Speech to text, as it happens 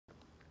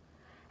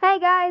Hey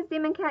guys,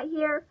 Demon Cat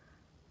here.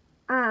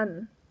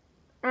 And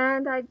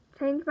I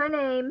changed my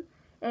name.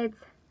 It's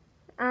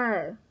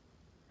Demon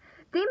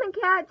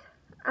Cat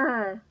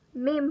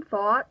Meme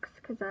Fox,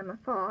 because I'm a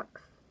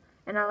fox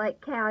and I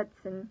like cats.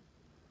 And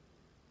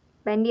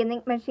Bendy and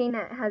Ink Machine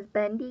has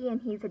Bendy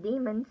and he's a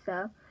demon,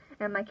 so,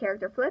 and my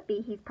character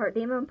Flippy, he's part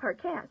demon, part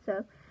cat,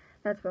 so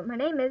that's what my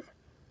name is.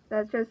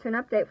 That's just an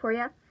update for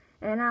you.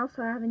 And I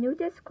also have a new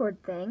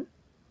Discord thing,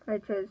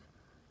 which is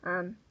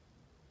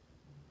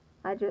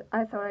I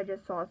thought I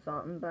just saw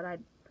something, but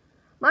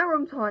my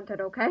room's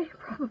haunted, okay?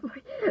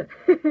 Probably.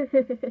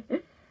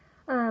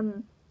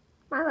 My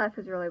life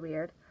is really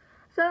weird.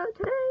 So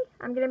today,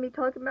 I'm going to be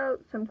talking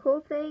about some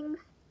cool things,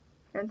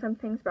 and some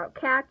things about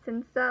cats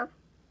and stuff.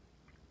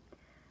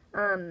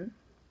 I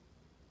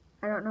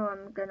don't know what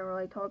I'm going to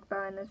really talk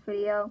about in this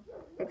video,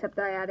 except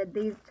I added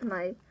these to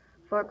my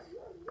fox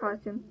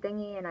costume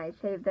thingy, and I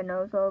shaved the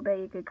nose a little bit,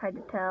 you could kind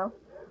of tell,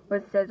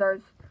 with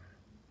scissors.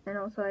 And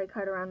also I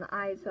cut around the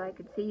eyes so I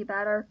could see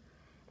better.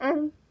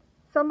 And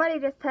somebody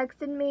just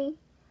texted me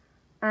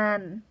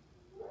on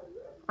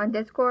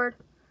Discord.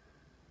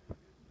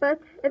 But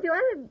if you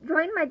want to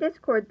join my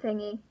Discord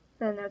thingy,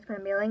 then there's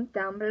going to be a link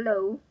down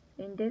below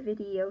in the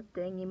video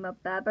thingy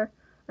mababber.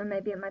 Or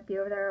maybe it might be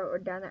over there or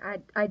down there.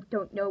 I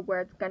don't know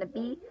where it's going to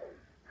be.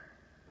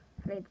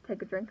 I need to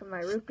take a drink of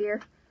my root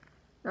beer.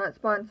 Not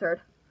sponsored.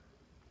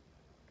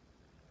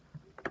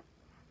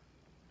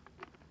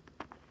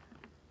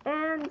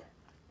 And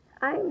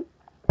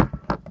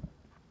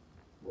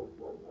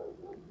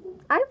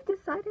I've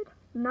decided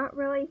not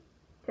really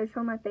to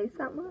show my face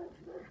that much,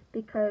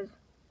 because,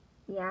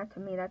 yeah, to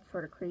me that's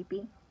sort of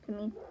creepy to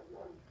me,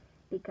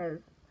 because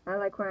I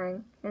like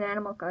wearing an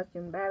animal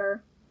costume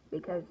better,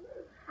 because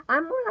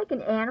I'm more like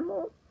an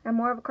animal, I'm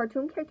more of a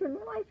cartoon character in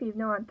real life, even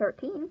though I'm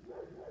 13,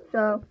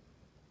 so,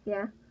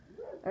 yeah,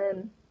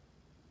 I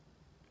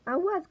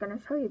was going to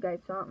show you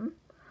guys something.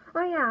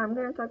 Oh yeah, I'm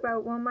going to talk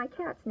about one of my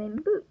cats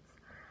named Boots.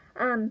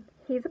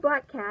 He's a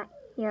black cat.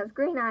 He has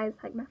green eyes,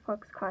 like my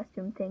fox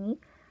costume thingy.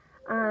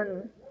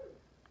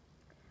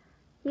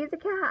 He's a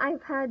cat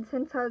I've had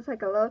since I was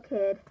like a little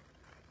kid.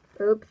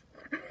 Oops.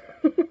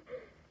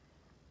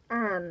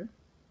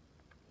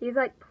 He's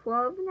like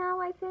 12 now,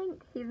 I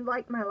think. He's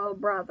like my little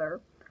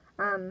brother.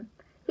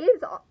 He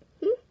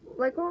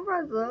like whenever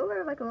I was little,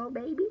 like a little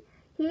baby,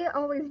 he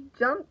always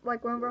jumped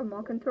like whenever I'm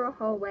walking through a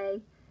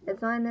hallway.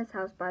 It's not in this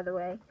house, by the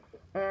way.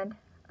 And,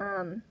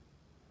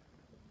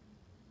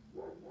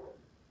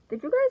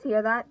 did you guys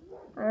hear that?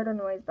 I heard a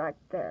noise back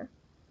there.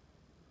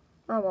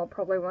 Oh, well,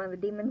 probably one of the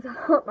demons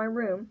out my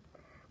room.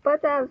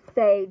 But that was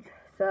Sage,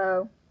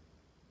 so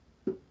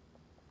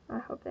I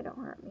hope they don't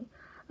hurt me.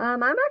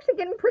 I'm actually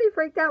getting pretty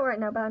freaked out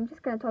right now, but I'm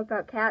just going to talk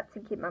about cats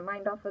and keep my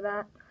mind off of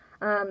that.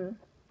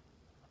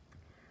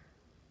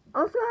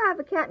 Also, I have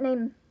a cat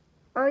named...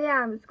 Oh,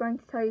 yeah, I was going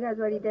to tell you guys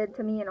what he did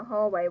to me in a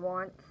hallway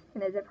once,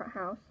 in a different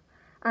house.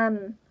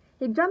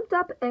 He jumped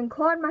up and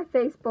clawed my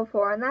face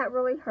before, and that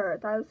really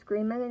hurt. I was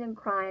screaming and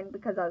crying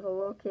because I was a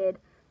little kid.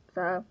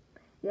 So,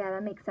 yeah,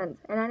 that makes sense.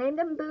 And I named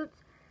him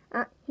Boots.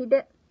 He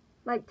did,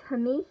 like, to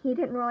me, he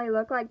didn't really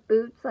look like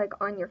boots, like,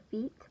 on your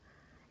feet.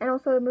 And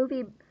also the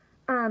movie,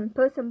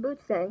 Puss in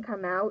Boots didn't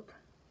come out.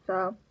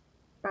 So,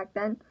 back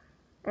then.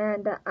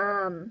 And,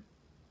 dang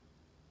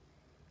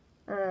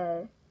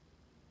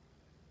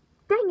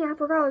it, I forgot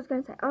what I was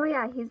going to say. Oh,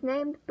 yeah, he's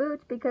named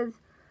Boots because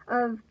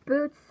of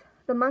Boots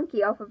the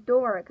monkey off of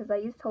Dora, because I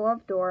used to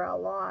love Dora a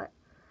lot.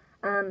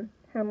 I'm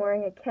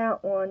wearing a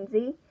cat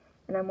onesie,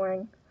 and I'm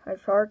wearing a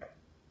shark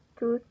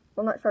tooth,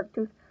 well, not shark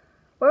tooth,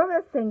 whatever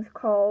that thing's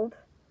called.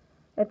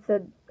 It's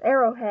an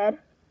arrowhead.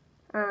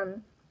 I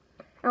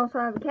also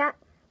have a cat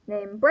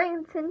named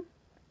Branson,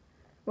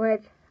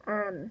 which,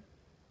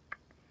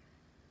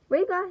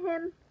 we got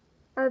him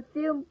a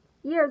few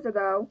years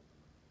ago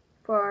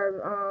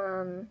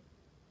for,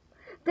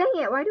 dang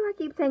it, why do I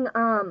keep saying,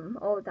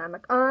 all the time?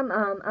 Like,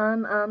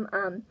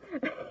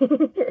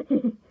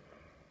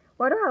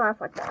 Why do I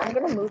laugh like that? I'm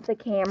gonna move the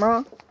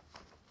camera,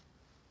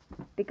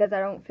 because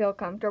I don't feel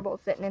comfortable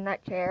sitting in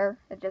that chair.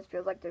 It just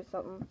feels like there's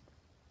something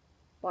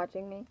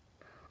watching me.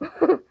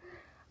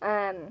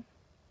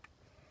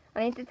 I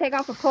need to take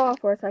off a paw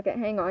for a second.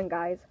 Hang on,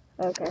 guys.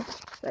 Okay,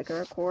 so I can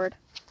record.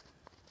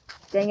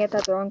 Dang it,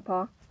 that's the wrong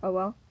paw. Oh,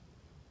 well.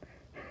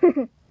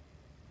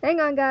 Hang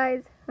on,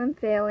 guys. I'm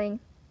failing.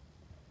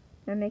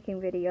 I'm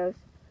making videos.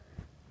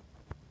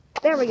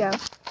 There we go.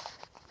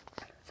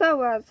 So,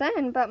 what I was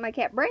saying about my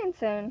cat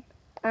Branson,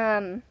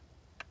 my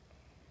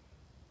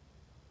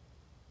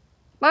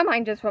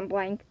mind just went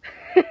blank.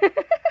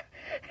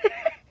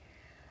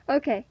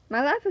 Okay,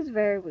 my life is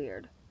very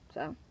weird,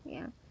 so,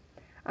 yeah.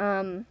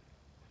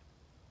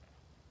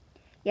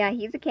 Yeah,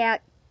 he's a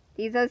cat.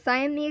 He's a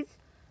Siamese,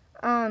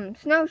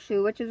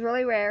 snowshoe, which is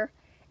really rare,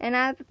 and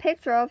I have a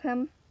picture of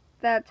him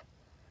that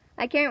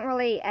I can't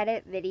really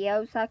edit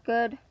videos that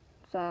good,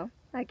 so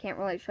I can't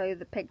really show you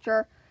the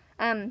picture.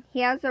 He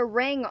has a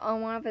ring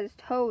on one of his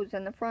toes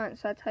in the front,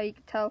 so that's how you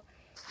can tell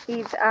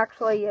he's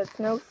actually a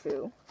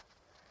snowshoe.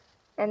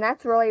 And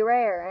that's really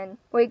rare, and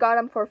we got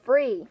him for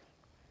free.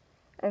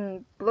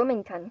 in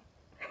Bloomington.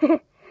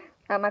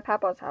 At my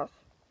papa's house.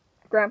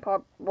 Grandpa,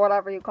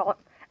 whatever you call it.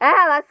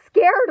 Ah, that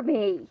scared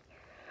me.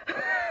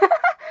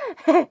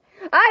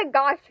 Oh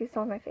gosh, you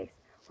saw my face.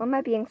 Why am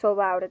I being so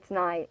loud? It's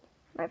night.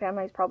 My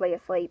family's probably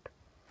asleep.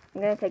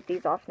 I'm gonna take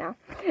these off now.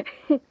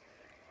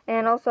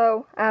 And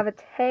also, I have a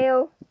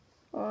tail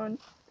on,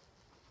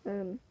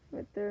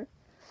 right there.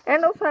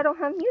 And also, I don't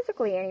have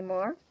Musical.ly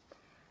anymore.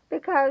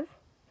 Because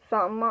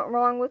something went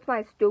wrong with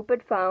my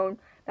stupid phone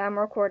that I'm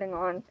recording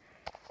on.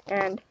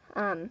 And,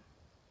 I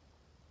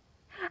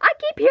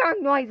keep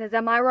hearing noises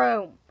in my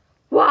room.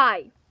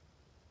 Why?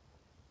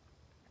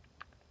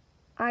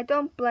 I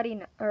don't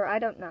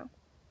know.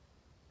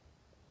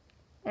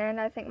 And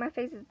I think my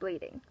face is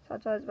bleeding. So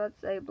that's why I was about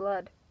to say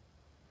blood.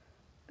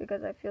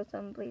 Because I feel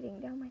some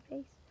bleeding down my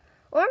face.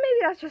 Or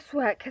maybe that's just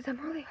sweat, because I'm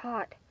really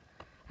hot.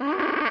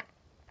 Ah!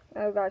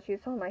 Oh gosh, you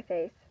saw my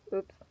face.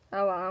 Oops.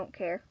 Oh well, I don't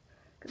care.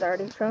 Because I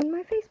already shown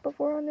my face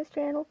before on this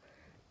channel.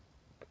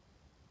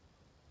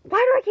 Why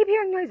do I keep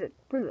hearing noises?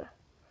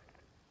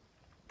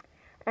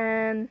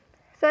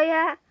 So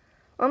yeah,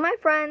 all my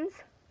friends,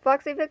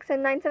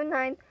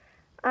 FoxyVixen979,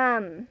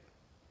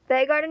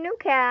 they got a new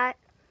cat.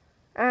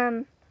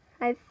 I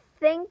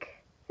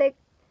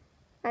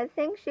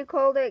think she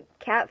called it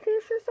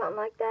Catfish or something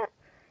like that.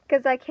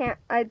 Because I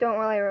don't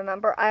really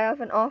remember. I have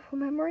an awful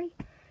memory.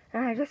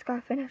 And I just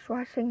got finished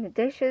washing the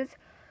dishes.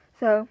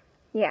 So,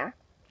 yeah.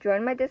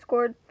 Join my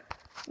Discord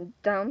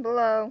down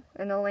below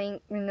in the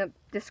link in the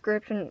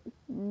description.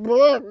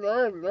 Blah,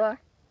 blah, blah.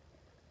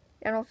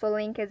 And also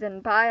link is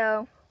in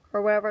bio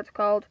or whatever it's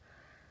called.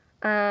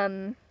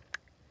 See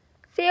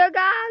you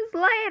guys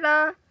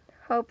later.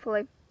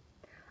 Hopefully.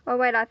 Oh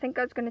wait, I think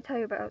I was going to tell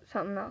you about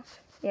something else.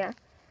 Yeah.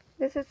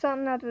 This is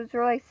something that was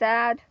really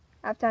sad.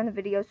 I have to end the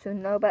video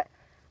soon though, but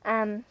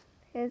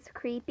it's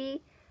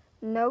creepy.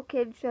 No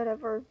kid should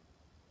ever,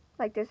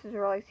 like, this is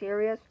really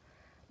serious.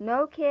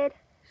 No kid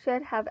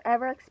should have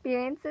ever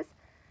experienced this.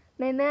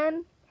 My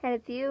mom had a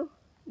few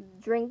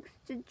drinks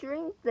to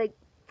drink, like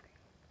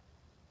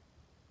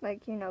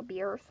you know,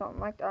 beer or something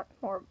like that,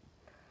 or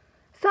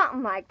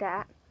something like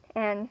that.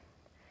 And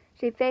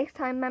she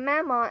FaceTimed my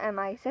mama, and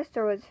my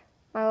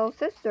little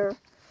sister,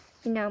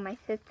 you know, my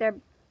sister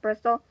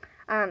Bristol,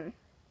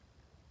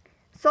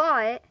 saw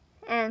it,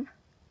 and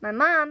my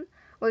mom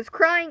was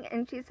crying,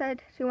 and she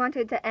said she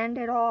wanted to end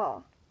it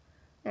all,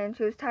 and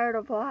she was tired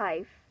of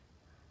life.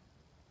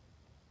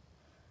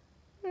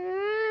 And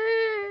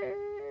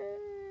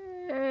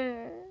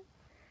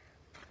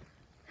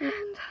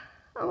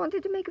I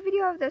wanted to make a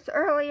video of this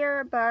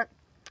earlier, but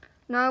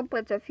nope,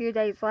 it's a few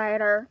days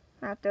later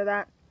after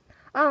that.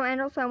 Oh, and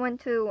also I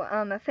went to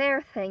a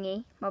fair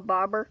thingy, my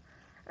barber,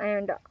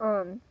 and it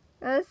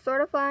was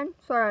sort of fun,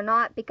 sort of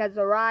not, because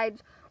the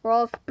rides were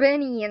all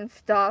spinny and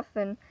stuff,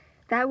 and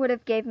that would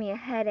have gave me a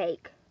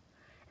headache.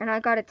 And I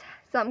got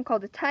something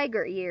called a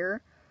tiger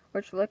ear,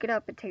 which, look it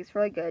up, it tastes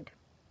really good.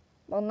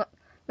 Well,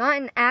 not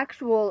an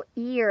actual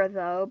ear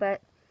though,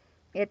 but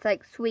it's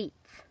like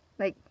sweets.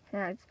 Like,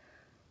 yeah, it's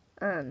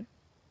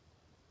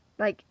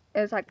like, it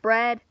was like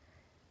bread,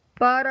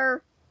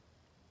 butter,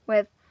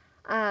 with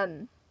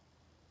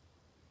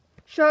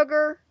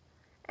sugar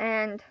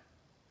and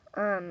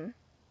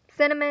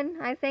cinnamon,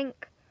 I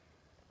think,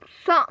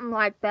 something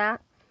like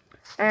that.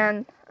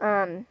 And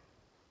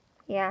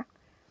yeah,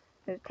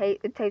 it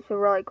tastes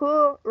really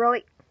cool,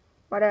 really,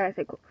 what did I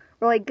say, cool,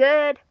 really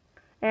good.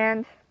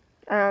 And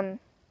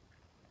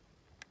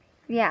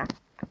yeah,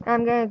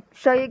 I'm gonna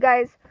show you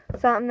guys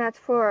something that's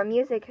for a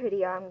music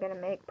video I'm gonna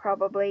make,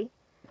 probably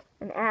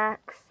an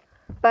axe,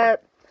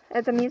 but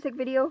it's a music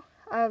video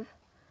of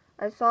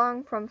a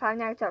song from Five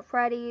Nights at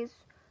Freddy's.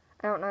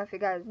 I don't know if you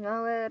guys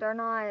know it or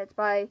not. It's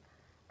by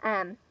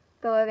The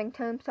Living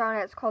Tombstone.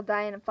 It's called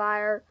Die in a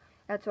Fire.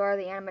 That's where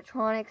the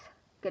animatronics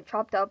get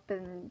chopped up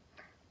and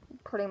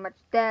pretty much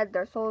dead.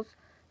 Their souls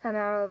come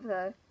out of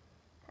the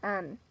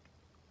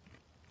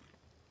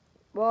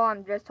well,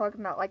 I'm just talking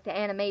about like the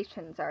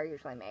animations that are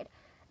usually made.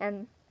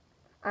 And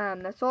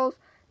the souls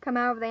come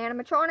out of the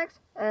animatronics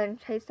and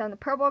chase down the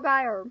purple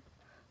guy or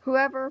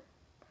whoever,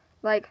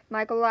 like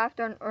Michael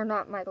Afton, or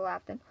not Michael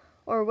Afton,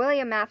 or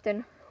William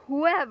Afton,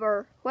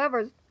 whoever's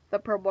the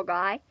purple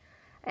guy,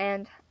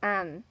 and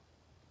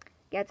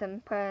gets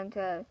him put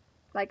into,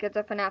 like, it's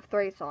a FNAF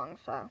 3 song,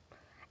 so,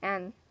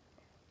 and,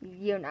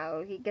 you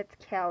know, he gets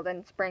killed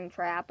in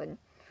Springtrap, and,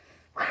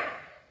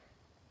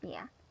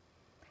 yeah,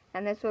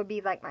 and this would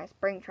be, like, my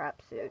Springtrap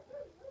suit,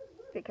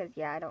 because,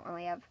 yeah, I don't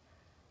really have,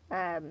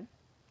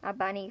 a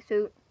bunny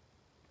suit,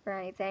 or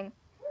anything.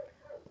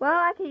 Well,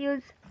 I could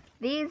use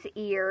these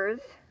ears,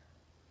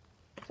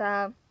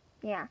 so,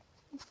 yeah.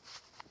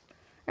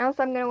 And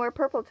also, I'm going to wear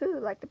purple, too,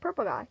 like the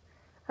purple guy.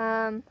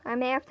 I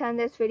may have to end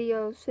this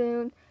video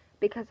soon,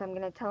 because I'm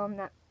going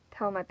to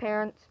tell my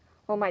parents,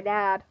 well, my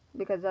dad,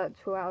 because that's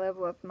who I live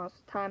with most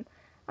of the time.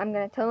 I'm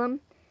going to tell him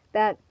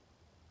that,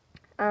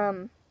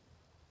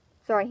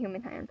 sorry,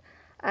 human hand,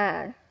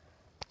 that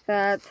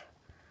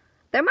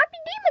there might be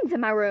demons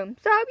in my room.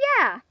 So,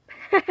 yeah,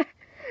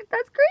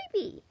 that's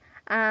creepy.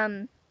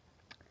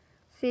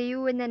 See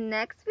you in the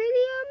next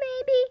video.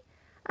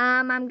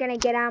 I'm gonna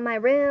get out of my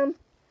room,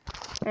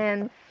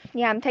 and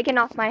yeah, I'm taking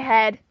off my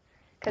head,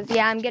 because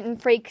yeah, I'm getting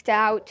freaked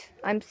out.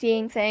 I'm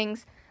seeing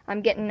things.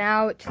 I'm getting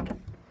out.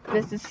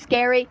 This is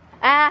scary.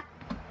 Ah!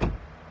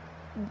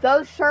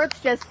 Those shirts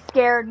just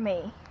scared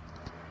me.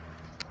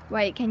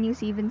 Wait, can you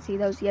even see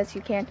those? Yes,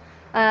 you can.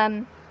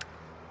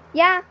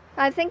 Yeah,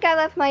 I think I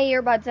left my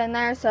earbuds in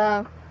there,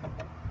 so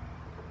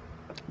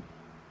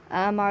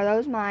are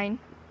those mine?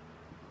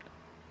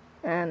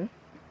 Yeah.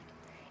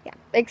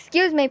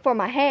 Excuse me for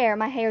my hair.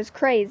 My hair's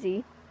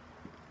crazy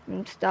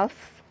and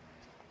stuff.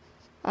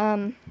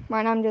 Right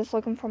now I'm just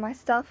looking for my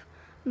stuff.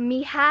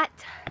 Me hat.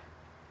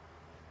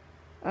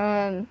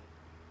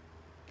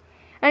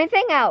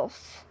 Anything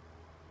else?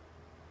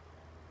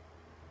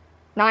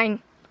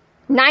 9.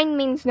 9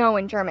 means no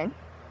in German.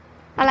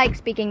 I like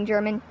speaking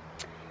German.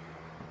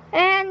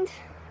 And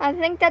I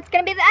think that's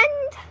gonna be the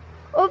end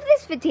of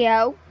this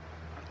video,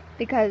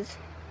 because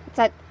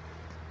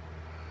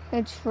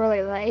it's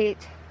really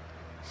late.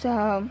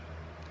 So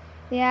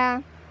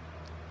yeah.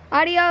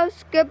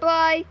 Adios,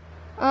 goodbye.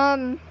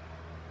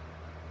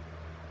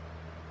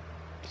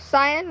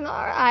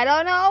 Sayonara, I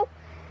don't know.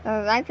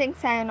 I think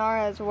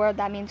sayonara is a word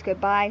that means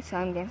goodbye, so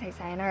I'm gonna say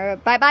sayonara.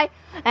 Bye bye.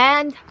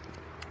 And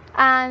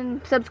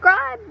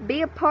subscribe,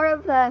 be a part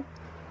of the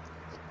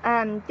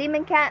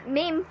Demon Cat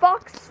Meme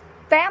Fox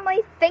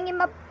family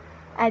thingy.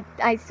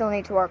 I still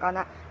need to work on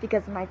that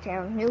because my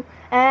channel's new.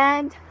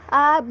 And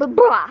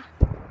bye-bye.